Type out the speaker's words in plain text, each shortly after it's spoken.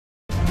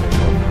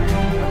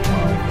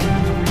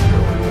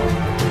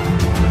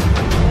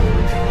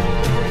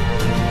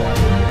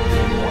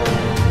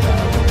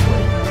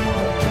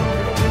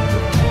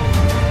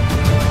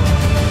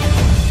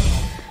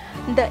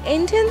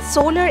Indian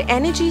solar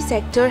energy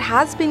sector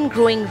has been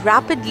growing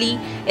rapidly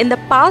in the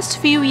past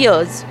few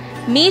years,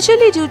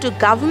 majorly due to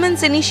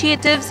government's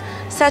initiatives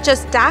such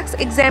as tax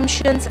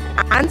exemptions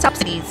and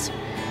subsidies.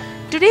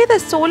 Today, the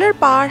solar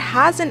power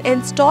has an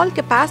installed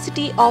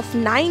capacity of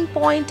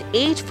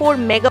 9.84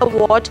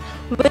 megawatt,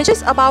 which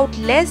is about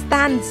less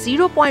than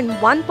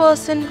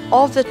 0.1%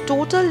 of the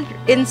total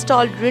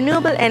installed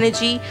renewable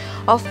energy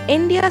of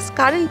India's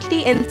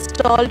currently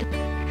installed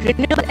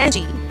renewable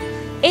energy.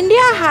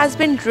 India has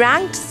been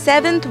ranked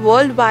 7th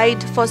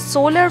worldwide for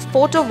solar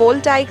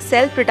photovoltaic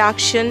cell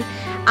production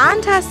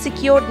and has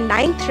secured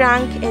 9th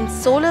rank in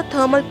solar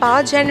thermal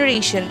power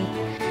generation.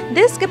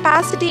 This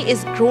capacity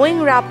is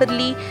growing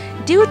rapidly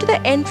due to the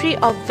entry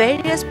of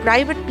various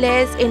private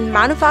players in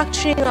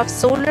manufacturing of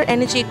solar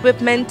energy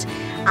equipment,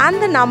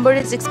 and the number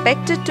is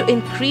expected to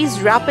increase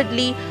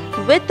rapidly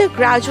with the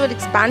gradual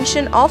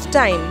expansion of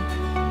time.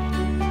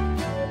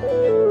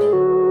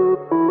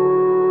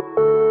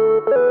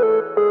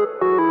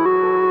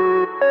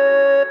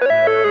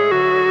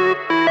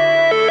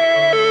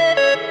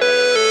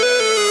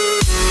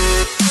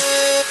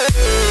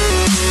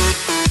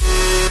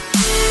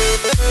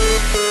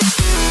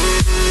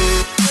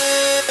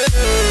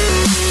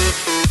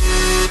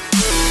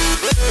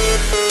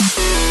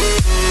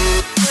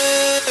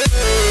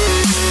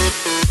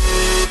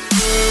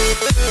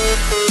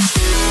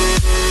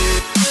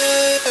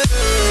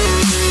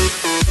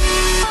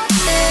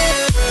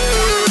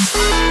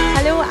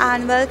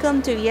 And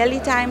welcome to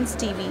ELE Times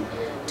TV.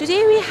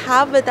 Today we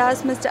have with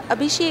us Mr.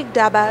 Abhishek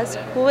Dabas,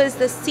 who is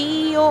the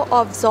CEO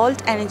of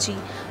ZOLT Energy.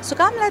 So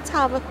come, let's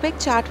have a quick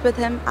chat with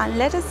him and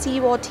let us see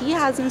what he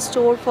has in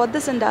store for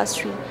this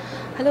industry.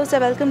 Hello sir,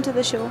 welcome to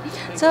the show.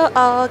 So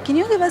can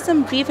you give us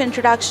some brief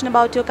introduction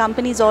about your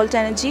company ZOLT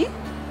Energy?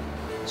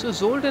 So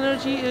ZOLT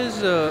Energy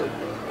is a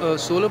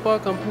solar power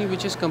company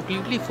which is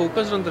completely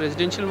focused on the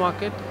residential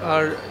market.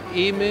 Our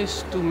aim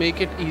is to make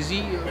it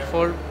easy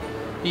for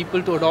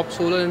people to adopt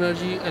solar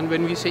energy, and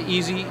when we say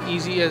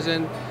easy as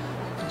in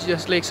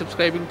just like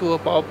subscribing to a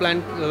power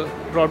plant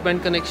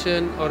broadband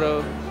connection or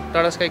a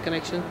Tata Sky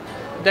connection,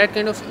 that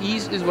kind of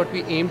ease is what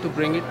we aim to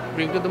bring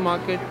to the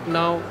market.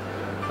 Now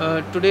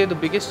today the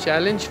biggest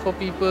challenge for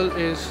people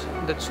is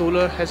that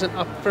solar has an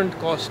upfront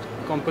cost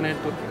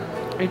component to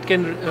it. It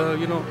can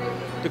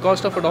the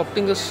cost of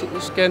adopting this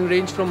can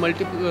range from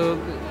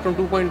from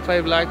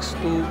 2.5 lakhs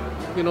to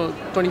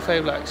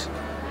 25 lakhs.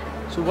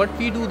 So what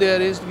we do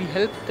there is we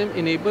help them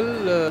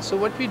enable, so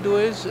what we do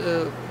is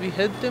we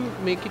help them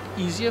make it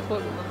easier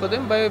for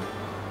them by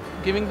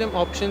giving them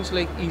options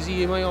like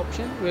easy EMI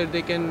option, where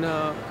they can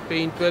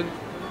pay in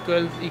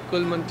 12 equal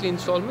monthly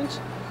installments,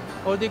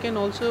 or they can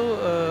also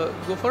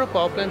go for a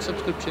power plant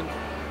subscription.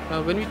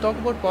 When we talk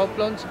about power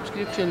plant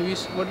subscription,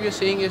 what we are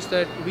saying is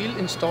that we'll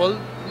install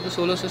the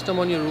solar system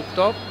on your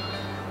rooftop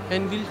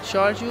and we'll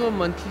charge you a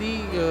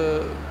monthly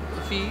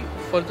fee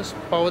for the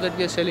power that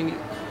we are selling you.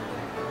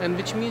 And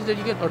which means that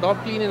you can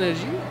adopt clean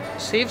energy,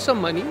 save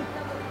some money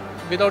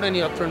without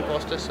any upfront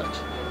cost as such.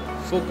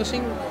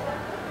 Focusing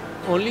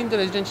only in the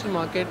residential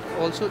market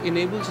also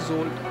enables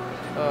ZOLT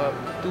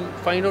to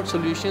find out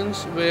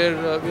solutions where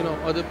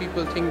other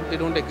people think they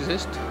don't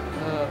exist,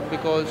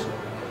 because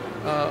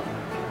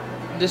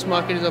this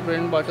market is our bread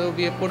and butter.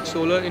 We have put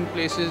solar in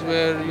places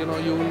where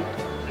you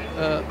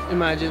won't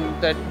imagine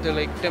that they're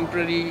like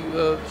temporary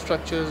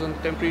structures on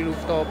temporary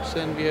rooftops,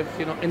 and we have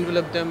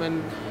enveloped them,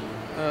 and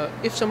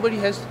if somebody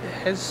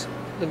has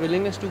the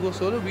willingness to go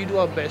solar, we do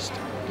our best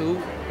to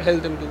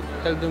help them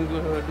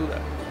do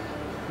that.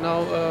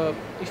 Now,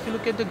 if you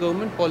look at the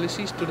government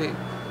policies today,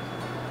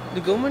 the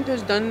government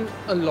has done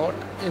a lot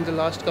in the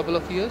last couple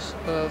of years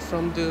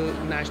from the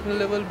national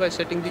level by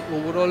setting the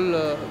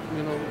overall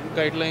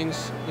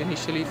guidelines,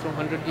 initially from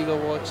 100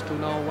 gigawatts to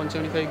now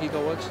 175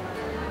 gigawatts,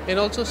 and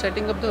also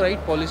setting up the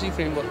right policy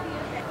framework.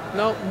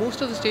 Now,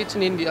 most of the states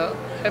in India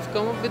have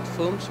come up with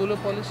firm solar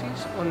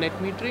policies on net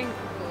metering,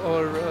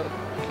 or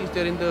at least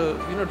they're in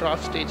the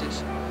draft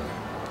stages.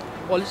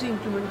 Policy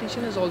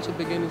implementation has also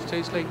begun in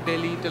states like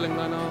Delhi,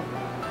 Telangana,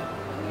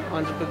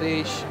 Andhra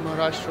Pradesh,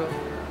 Maharashtra.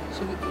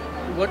 So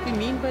what we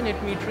mean by net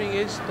metering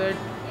is that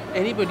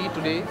anybody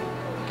today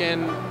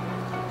can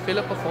fill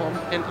up a form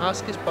and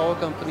ask his power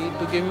company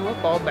to give him a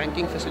power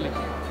banking facility.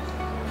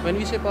 When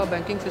we say power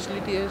banking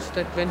facility, is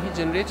that when he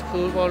generates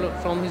solar power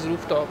from his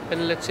rooftop,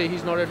 and let's say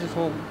he's not at his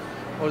home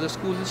or the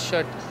school is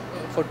shut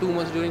for 2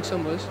 months during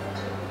summers,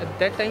 at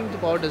that time the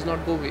power does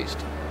not go waste.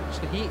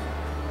 So he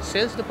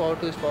sells the power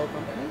to his power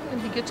company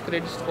and he gets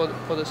credits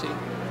for the same.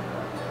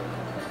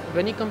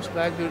 When he comes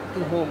back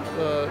to home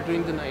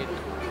during the night,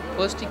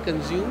 first he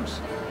consumes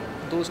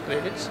those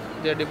credits,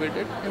 they are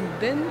debited, and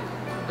then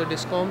the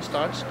DISCOM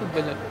starts to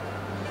bill him.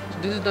 So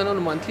this is done on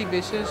a monthly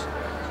basis.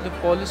 The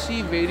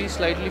policy varies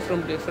slightly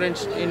from different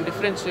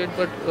states,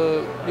 but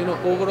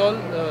overall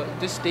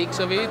this takes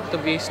away the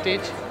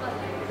wastage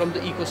from the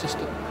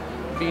ecosystem.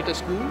 Be it a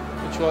school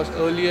which was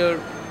earlier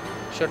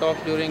shut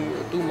off during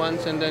 2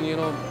 months, and then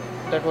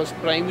that was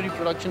primary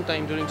production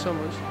time during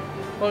summers.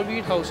 or be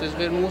it houses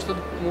where most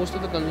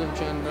of the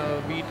consumption,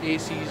 be it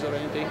ACs or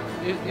anything,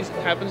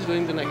 happens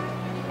during the night.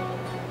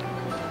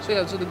 So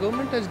yeah, so the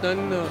government has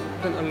done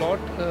a lot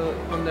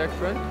on that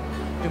front.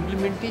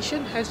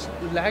 Implementation has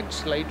lagged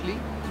slightly.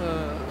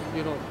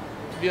 You know,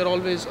 we are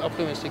always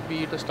optimistic,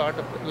 be it a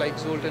startup like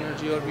ZOLT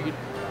Energy or be it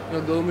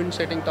government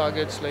setting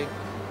targets like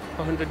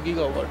 100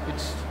 gigawatt,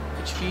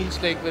 which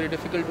feels like very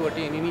difficult to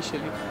attain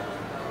initially.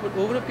 But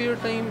over a period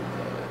of time,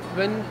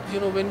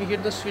 when we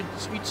hit the sweet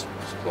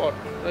spot,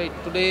 right?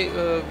 Today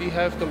we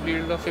have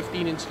completed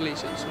 15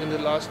 installations in the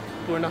last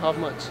 2.5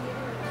 months.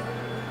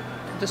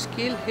 The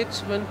scale hits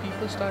when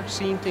people start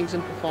seeing things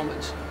in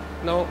performance.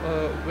 Now,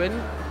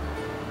 when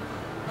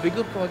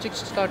bigger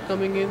projects start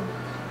coming in,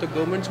 the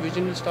government's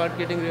vision will start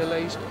getting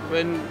realized.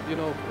 When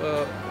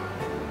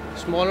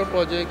smaller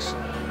projects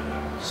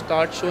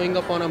start showing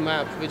up on a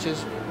map, which is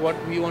what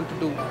we want to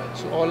do.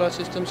 So all our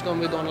systems come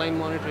with online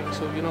monitoring.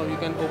 So you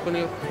can open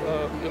your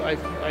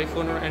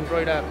iPhone or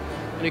Android app,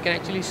 and you can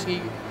actually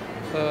see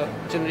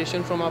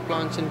generation from our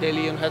plants in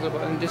Delhi and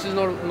Hyderabad. And this is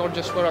not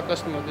just for our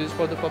customers; this is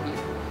for the public.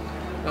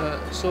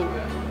 So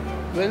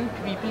when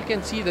people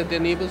can see that their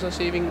neighbors are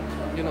saving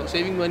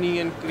money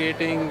and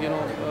creating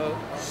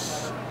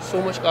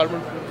so much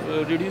carbon,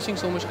 reducing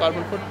so much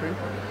carbon footprint,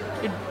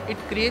 it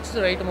creates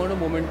the right amount of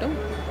momentum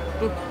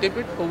to tip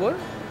it over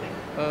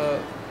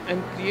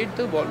and create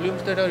the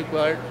volumes that are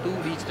required to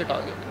reach the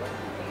target.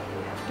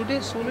 Today,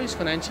 solar is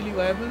financially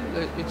viable.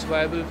 It's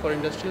viable for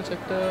industrial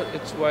sector.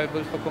 It's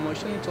viable for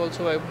commercial. It's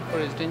also viable for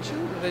residential.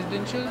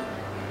 Residential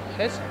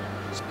has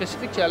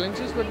specific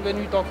challenges, but when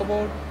we talk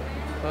about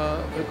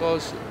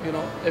because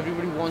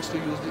everybody wants to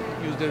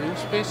use their roof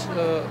space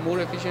more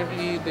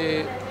efficiently,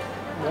 they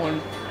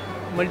want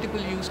multiple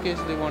use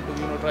cases. They want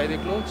to try their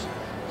clothes.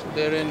 So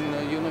therein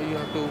you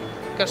have to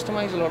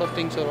customize a lot of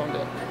things around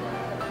that,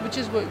 which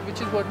is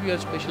what we are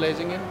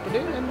specializing in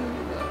today, and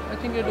I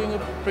think we're doing a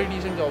pretty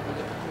decent job with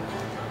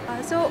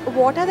it. So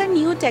what are the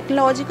new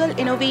technological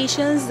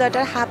innovations that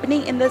are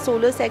happening in the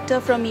solar sector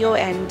from your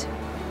end?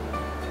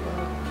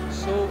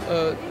 So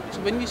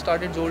when we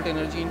started ZOLT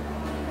Energy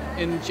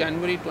in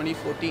January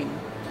 2014,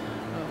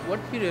 what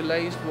we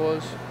realized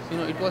was,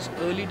 it was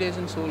early days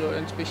in solar,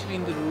 and especially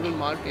in the rural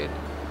market,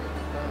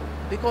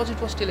 because it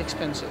was still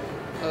expensive.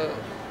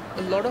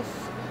 A lot of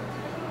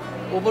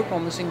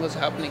over-promising was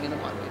happening in the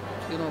market,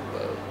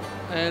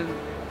 and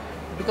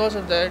because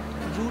of that,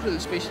 rural,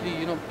 especially,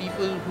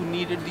 people who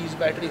needed these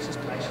battery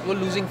systems were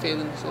losing faith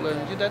in solar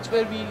energy. That's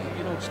where we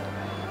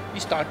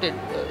started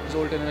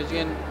ZOLT Energy,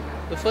 and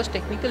the first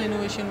technical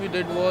innovation we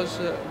did was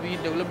we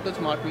developed a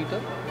smart meter,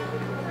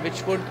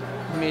 which would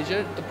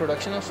measure the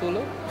production of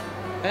solar,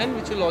 and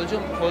which will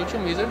also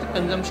measure the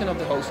consumption of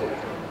the household.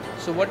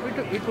 So what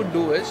it would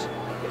do is,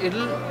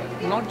 it'll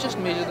not just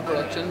measure the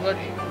production, but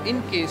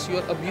in case you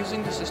are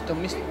abusing the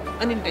system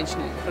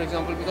unintentionally, for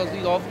example, because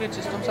these off-grid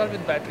systems are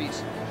with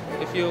batteries.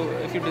 If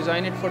you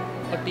design it for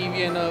a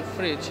TV and a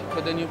fridge,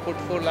 but then you put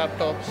 4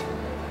 laptops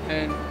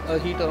and a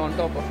heater on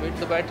top of it,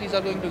 the batteries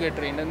are going to get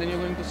drained, and then you're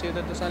going to say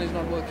that the sun is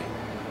not working.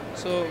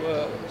 So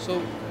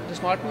the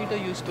smart meter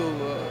used to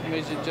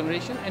measure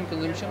generation and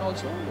consumption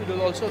also. It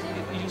will also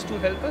used to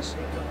help us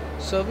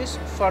service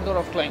farther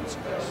off clients.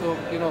 So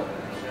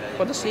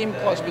for the same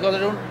cost, because I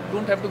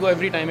don't have to go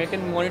every time. I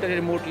can monitor it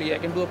remotely. I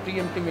can do a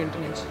preemptive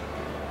maintenance.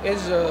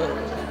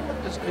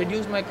 It's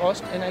reduced my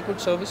cost, and I could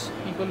service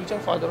people which are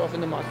farther off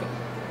in the market.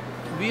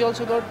 We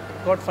also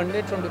got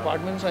funded from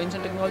Department of Science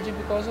and Technology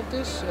because of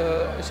this.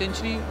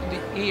 Essentially, the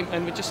aim,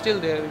 and which is still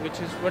there, which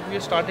is what we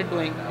have started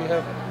doing. We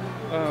have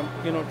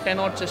 10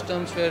 odd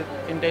systems where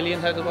in Delhi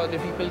and Hyderabad the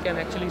people can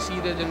actually see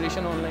their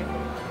generation online.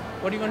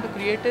 What we want to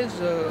create is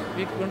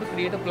we want to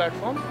create a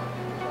platform.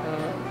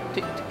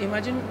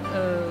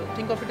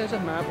 Think of it as a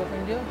map of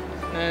India,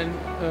 and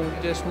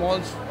there are small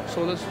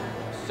solar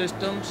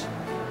systems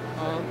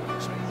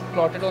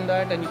plotted on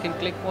that, and you can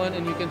click one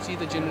and you can see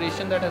the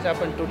generation that has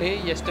happened today,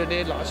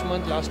 yesterday, last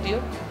month, last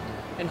year,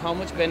 and how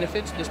much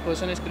benefits this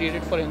person has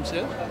created for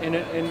himself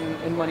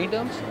in money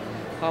terms,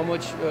 how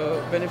much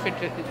benefit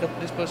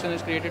this person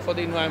has created for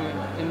the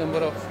environment in number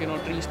of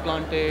trees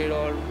planted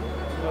or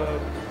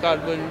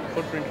carbon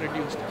footprint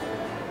reduced.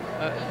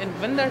 And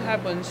when that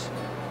happens,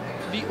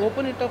 we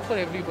open it up for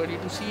everybody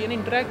to see and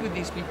interact with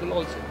these people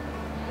also.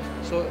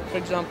 So, for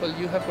example,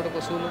 you have put up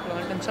a solar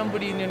plant, and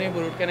somebody in your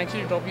neighborhood can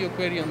actually drop you a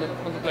query on the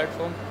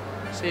platform,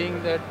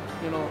 saying that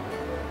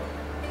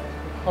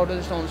how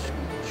does it sound?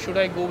 Should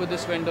I go with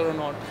this vendor or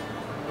not?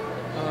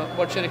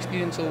 What's your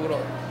experience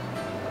overall?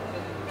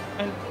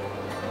 And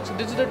so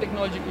this is the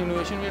technology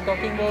innovation we are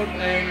talking about,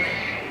 and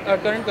our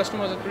current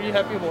customers are pretty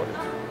happy about it.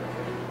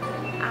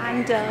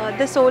 And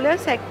the solar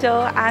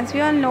sector, as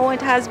we all know,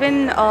 it has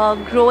been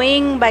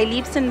growing by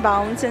leaps and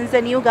bounds since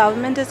the new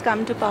government has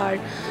come to power.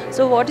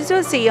 So what is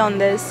your say on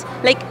this?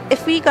 Like,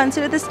 if we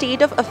consider the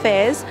state of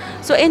affairs,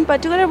 so in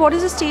particular, what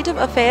is the state of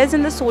affairs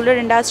in the solar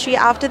industry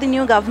after the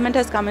new government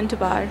has come into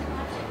power?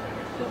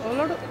 So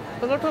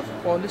a lot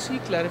of policy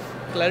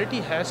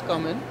clarity has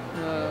come in.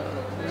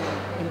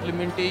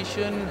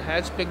 Implementation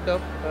has picked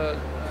up.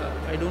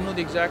 I don't know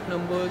the exact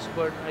numbers,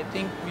 but I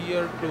think we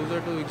are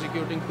closer to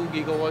executing 2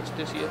 gigawatts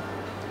this year.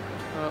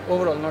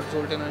 Overall, not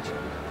ZOLT Energy.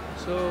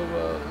 So,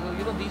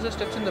 these are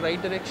steps in the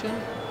right direction.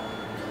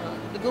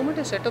 The government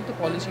has set up the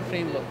policy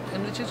framework,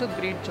 and which is a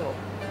great job.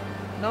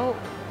 Now,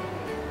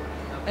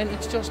 and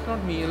it's just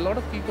not me. A lot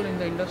of people in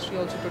the industry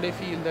also today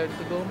feel that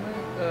the government,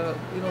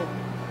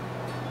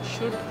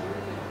 should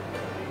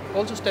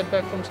also step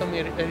back from some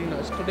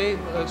arenas. Today,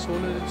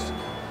 solar is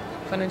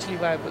financially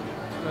viable.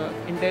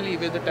 In Delhi,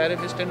 where the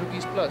tariff is 10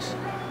 rupees plus,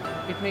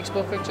 it makes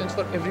perfect sense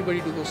for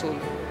everybody to go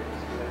solar.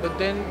 But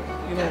then,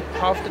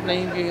 half the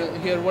time we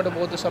hear what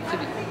about the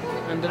subsidy,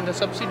 and then the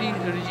subsidy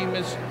regime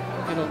is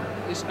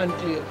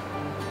unclear.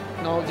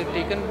 Now they've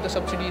taken the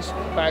subsidies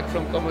back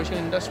from commercial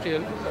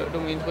industrial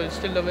domains, but it's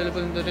still available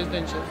in the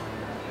residential.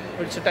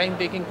 But it's a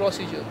time-taking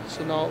procedure.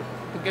 So now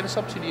to get a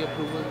subsidy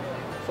approval,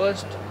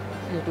 first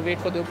you have to wait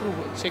for the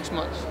approval, 6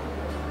 months.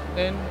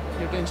 Then you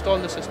have to install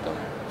the system,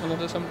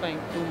 another some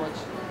time, 2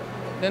 months.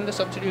 Then the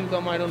subsidy will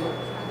come, I don't know,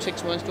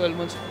 6 months, 12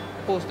 months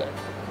post that.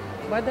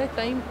 By that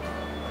time,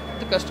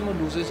 the customer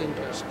loses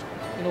interest.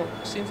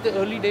 Since the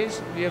early days,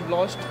 we have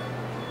lost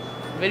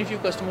very few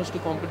customers to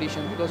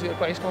competition because we are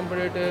price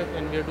competitive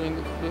and we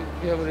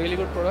have a really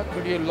good product,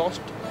 but we have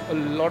lost a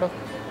lot of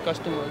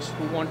customers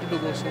who wanted to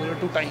go solar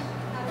to time.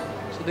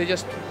 So they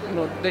just,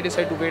 they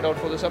decide to wait out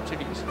for the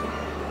subsidies.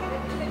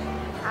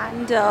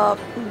 And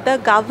the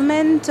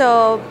government,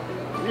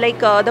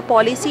 the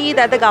policy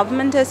that the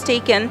government has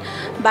taken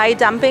by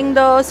dumping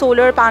the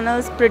solar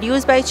panels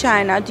produced by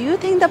China, do you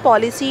think the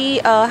policy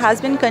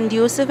has been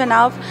conducive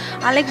enough?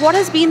 And what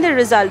has been the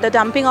result, the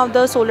dumping of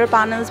the solar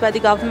panels by the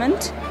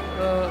government?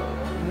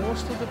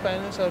 Most of the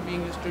panels are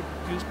being used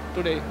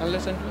today,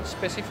 unless until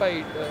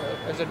specified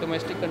as a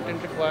domestic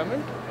content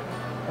requirement,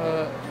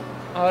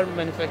 are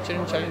manufactured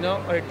in China,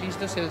 or at least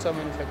the cells are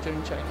manufactured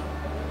in China.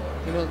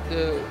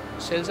 The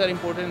cells are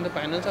imported and the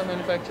panels are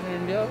manufactured in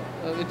India.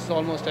 It's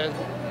almost as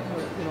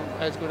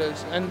good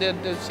as, and they're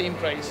the same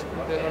price.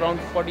 They're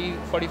around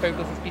 45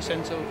 to 50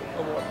 cents a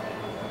watt.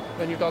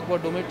 When you talk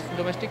about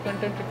domestic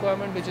content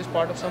requirement, which is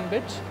part of some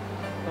bits,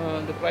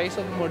 the price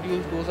of the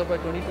modules goes up by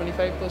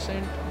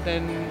 20-25%.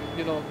 Then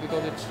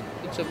because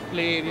it's a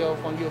play area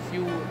of only a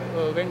few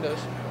vendors.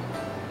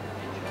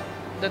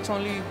 That's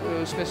only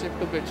specific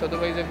to bits.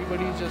 Otherwise,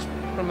 everybody is just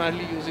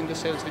primarily using the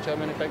cells which are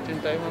manufactured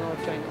in Taiwan or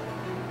China.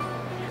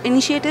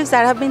 Initiatives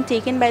that have been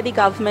taken by the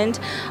government,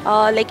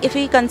 if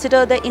we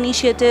consider the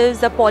initiatives,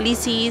 the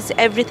policies,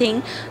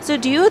 everything. So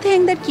do you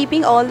think that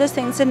keeping all these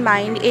things in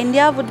mind,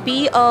 India would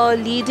be a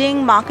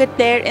leading market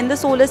player in the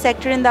solar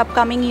sector in the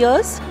upcoming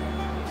years?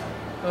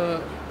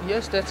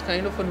 Yes, that's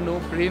kind of a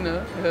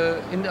no-brainer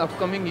in the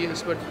upcoming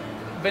years, but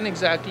when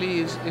exactly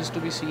is to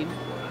be seen.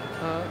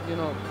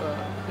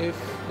 If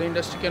the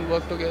industry can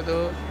work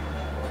together,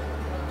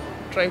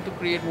 try to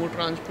create more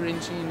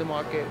transparency in the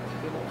market,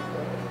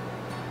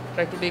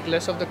 try to take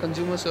less of the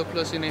consumer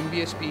surplus in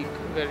MBS peak,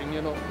 wherein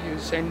you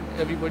send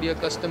everybody a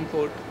custom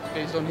quote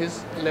based on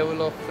his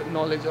level of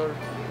knowledge or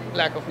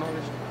lack of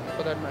knowledge,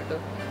 for that matter.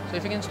 So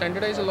if you can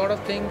standardize a lot of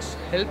things,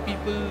 help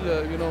people,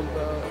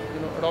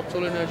 adopt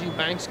solar energy,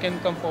 banks can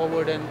come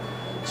forward and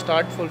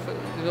start fulfill.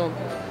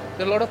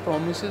 There are a lot of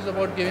promises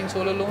about giving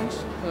solar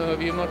loans.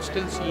 We have not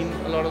still seen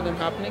a lot of them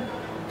happening,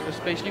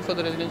 especially for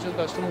the residential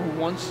customer who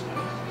wants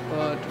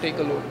to take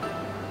a loan.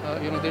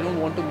 They don't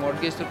want to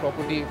mortgage the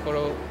property for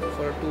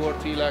a 2 or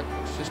 3 lakh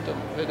system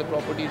where the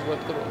property is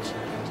worth crores.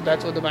 So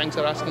that's what the banks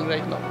are asking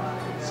right now.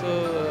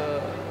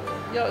 So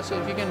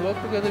so if we can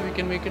work together, we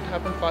can make it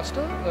happen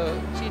faster.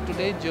 See,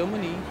 today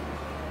Germany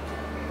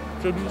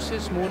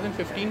produces more than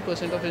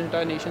 15% of the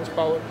entire nation's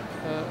power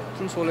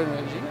through solar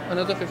energy,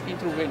 another 15%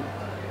 through wind.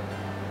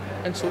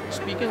 And so,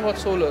 speaking about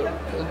solar,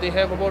 they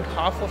have about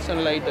half of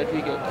sunlight that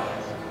we get.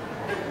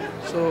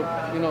 So,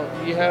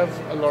 we have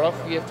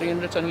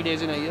 300 sunny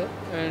days in a year,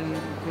 and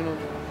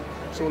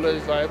solar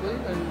is viable,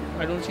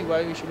 and I don't see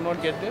why we should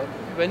not get there.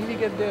 When we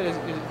get there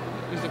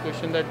is the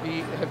question that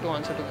we have to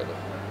answer together.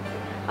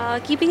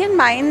 Keeping in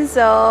mind,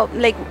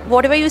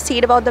 whatever you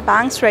said about the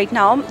banks right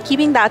now,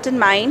 keeping that in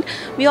mind,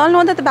 we all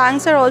know that the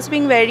banks are also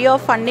being wary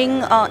of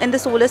funding in the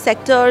solar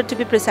sector, to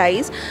be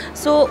precise.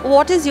 So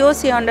what is your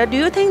say on that? Do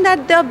you think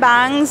that the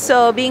banks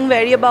being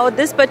wary about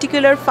this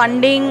particular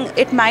funding,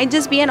 it might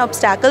just be an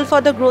obstacle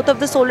for the growth of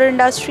the solar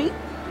industry?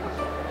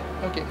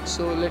 Okay,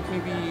 so let me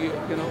be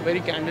very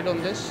candid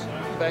on this.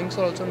 Banks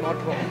are also not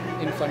wrong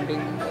in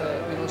funding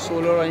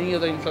solar or any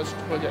other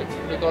infrastructure project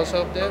because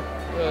of the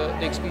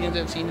experience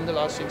they've seen in the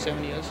last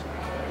 6-7 years,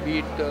 be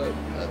it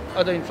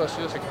other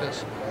infrastructure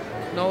sectors.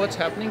 Now what's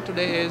happening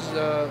today is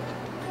the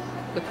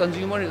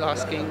consumer is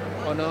asking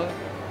on a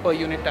per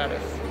unit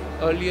tariff.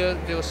 Earlier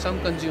there were some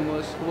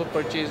consumers who were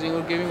purchasing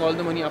or giving all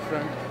the money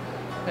upfront,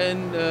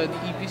 and the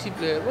EPC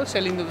player was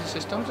selling the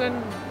systems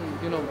and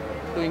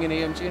doing an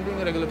AMC and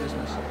doing a regular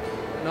business.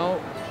 Now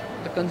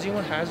the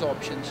consumer has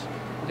options.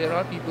 There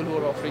are people who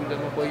are offering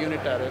them a per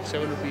unit tariff,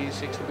 7 rupees,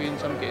 6 rupees in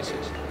some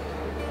cases.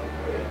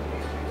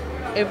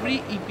 Every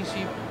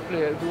EPC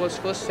player who was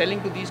first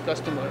selling to these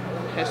customers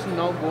has to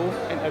now go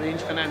and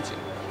arrange financing.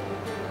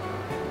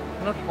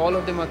 not all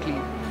of them are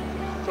clean.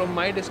 From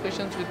my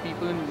discussions with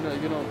people in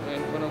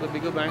in one of the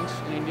bigger banks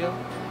in India,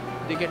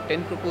 they get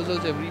 10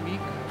 proposals every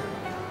week.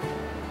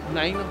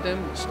 9 of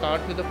them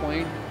start with a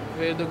point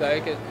where the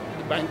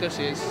banker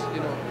says,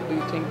 do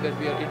you think that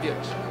we are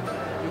idiots?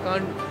 You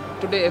can't.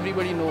 Today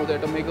everybody know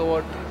that a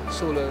megawatt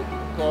solar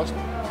costs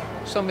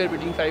somewhere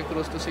between 5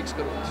 crores to 6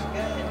 crores.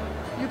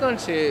 You can't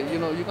say,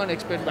 you can't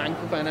expect bank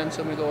to finance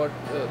a megawatt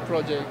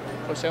project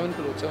for 7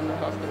 crores, 7.5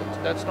 crores.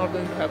 That's not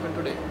going to happen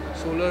today.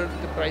 Solar,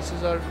 the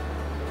prices are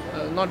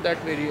not that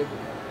variable.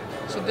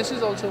 So this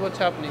is also what's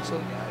happening.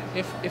 So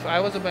if I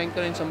was a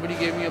banker and somebody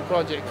gave me a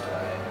project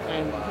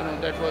and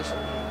that was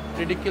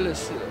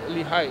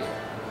ridiculously high,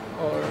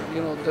 or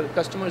the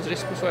customer's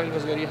risk profile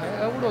was very high,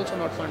 I would also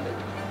not fund it.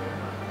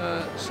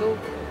 So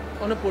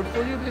on a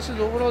portfolio basis,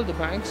 overall the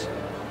banks.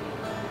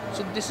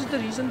 So this is the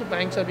reason the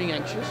banks are being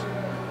anxious.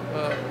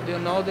 There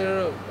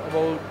are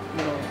about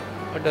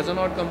a dozen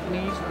odd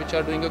companies which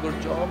are doing a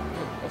good job.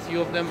 A few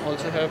of them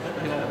also have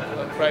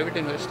private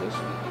investors.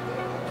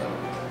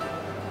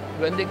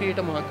 When they create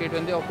a market,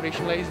 when they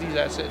operationalize these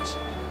assets,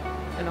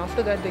 and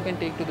after that they can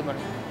take to the bank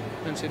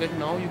and say that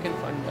now you can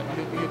fund them.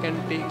 You can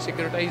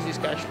securitize these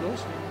cash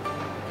flows,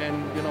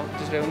 and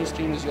this revenue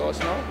stream is yours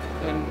now,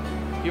 and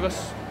give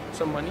us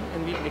some money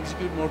and we'll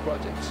execute more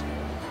projects.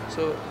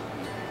 So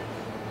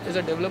as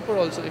a developer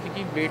also, if you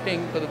keep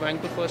waiting for the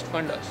bank to first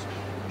fund us,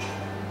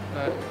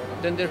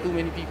 then there are too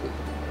many people.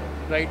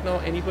 Right now,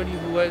 anybody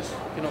who has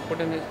put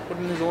in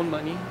his own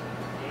money,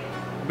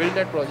 built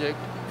that project,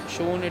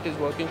 shown it is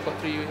working for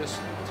 3 years,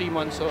 3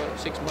 months or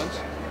 6 months,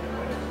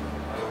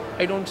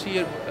 I don't see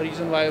a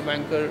reason why a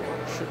banker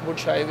would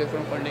shy away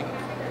from funding it.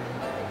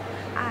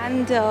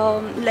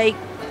 And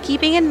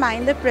keeping in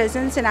mind the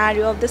present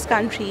scenario of this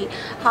country,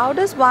 how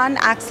does one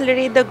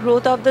accelerate the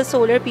growth of the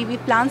solar PV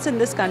plants in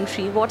this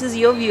country? What is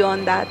your view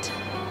on that?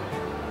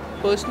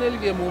 Personally,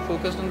 we are more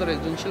focused on the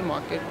residential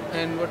market,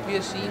 and what we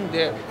are seeing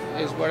there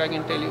is what I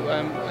can tell you.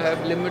 I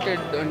have limited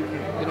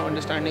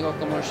understanding of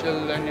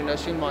commercial and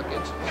industrial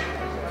markets.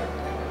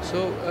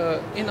 So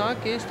in our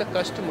case, the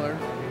customer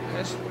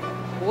has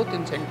both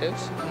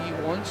incentives. He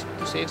wants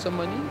to save some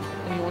money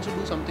and he wants to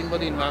do something for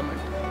the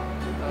environment.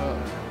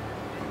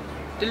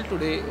 Till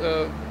today,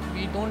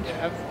 we don't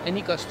have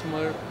any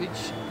customer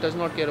which does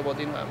not care about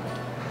the environment.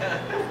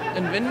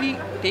 And when we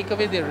take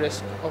away their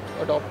risk of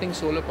adopting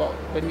solar power,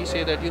 when we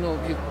say that you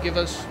give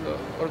us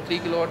a 3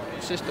 kilowatt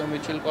system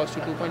which will cost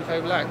you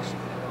 2.5 lakhs,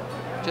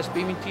 just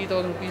pay me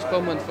 3,000 rupees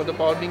per month for the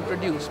power being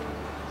produced.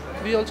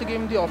 We also gave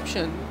him the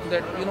option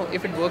that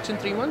if it works in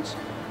 3 months,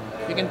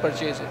 you can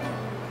purchase it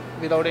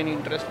without any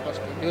interest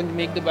cost. You can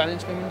make the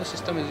balance payment, the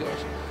system is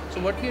yours.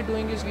 So what we are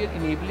doing is we are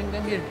enabling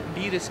them, we are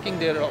de-risking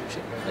their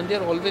option, and they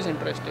are always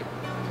interested.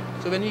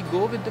 So when we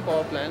go with the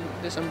power plan,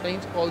 they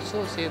sometimes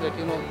also say that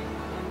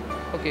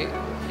okay,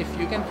 if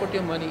you can put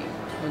your money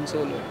on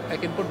solar, I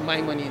can put my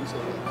money in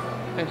solar.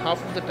 And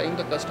half of the time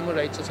the customer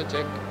writes us a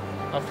check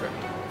upfront.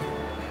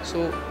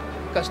 So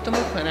customer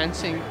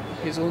financing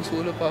his own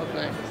solar power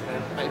plant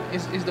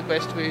is the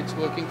best way. It's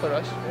working for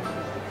us.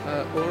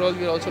 Overall,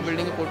 we are also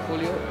building a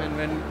portfolio, and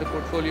when the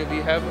portfolio, we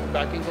have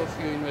backing of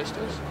few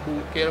investors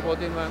who care about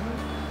the environment.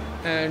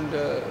 And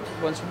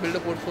once we build a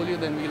portfolio,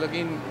 then we'll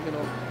again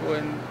go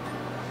and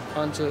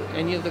answer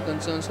any of the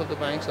concerns of the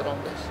banks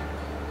around us.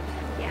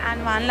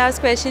 And one last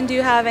question, do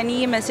you have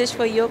any message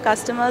for your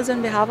customers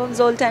on behalf of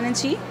ZOLT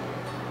Energy?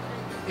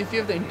 If you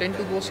have the intent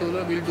to go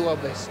solar, we'll do our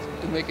best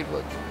to make it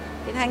work.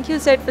 Thank you,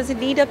 sir. It was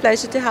indeed a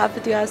pleasure to have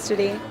with you us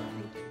today.